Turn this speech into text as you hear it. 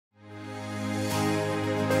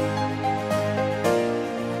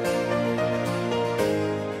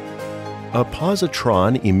A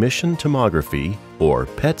positron emission tomography, or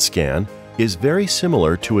PET scan, is very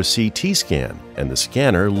similar to a CT scan, and the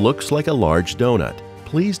scanner looks like a large donut.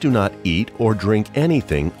 Please do not eat or drink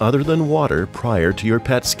anything other than water prior to your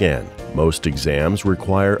PET scan. Most exams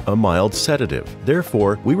require a mild sedative.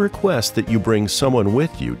 Therefore, we request that you bring someone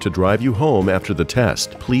with you to drive you home after the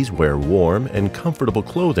test. Please wear warm and comfortable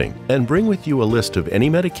clothing and bring with you a list of any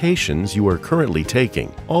medications you are currently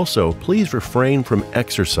taking. Also, please refrain from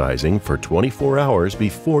exercising for 24 hours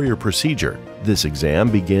before your procedure. This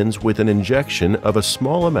exam begins with an injection of a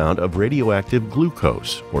small amount of radioactive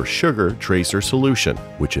glucose or sugar tracer solution,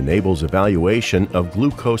 which enables evaluation of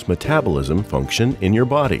glucose metabolism function in your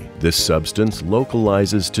body. This substance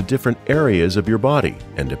localizes to different areas of your body,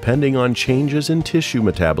 and depending on changes in tissue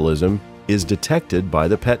metabolism, is detected by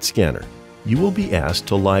the PET scanner. You will be asked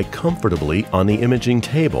to lie comfortably on the imaging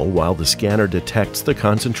table while the scanner detects the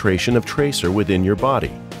concentration of tracer within your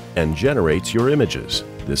body and generates your images.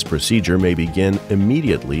 This procedure may begin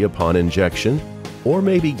immediately upon injection or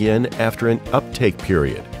may begin after an uptake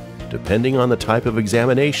period, depending on the type of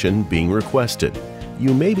examination being requested.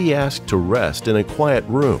 You may be asked to rest in a quiet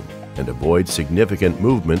room and avoid significant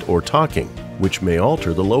movement or talking, which may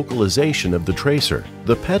alter the localization of the tracer.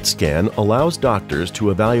 The PET scan allows doctors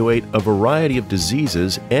to evaluate a variety of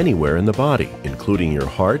diseases anywhere in the body, including your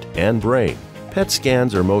heart and brain. PET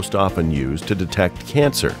scans are most often used to detect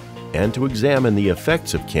cancer and to examine the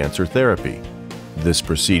effects of cancer therapy. This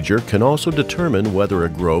procedure can also determine whether a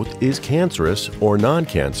growth is cancerous or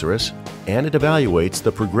non-cancerous, and it evaluates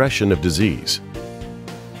the progression of disease.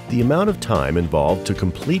 The amount of time involved to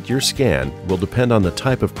complete your scan will depend on the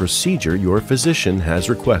type of procedure your physician has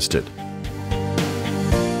requested.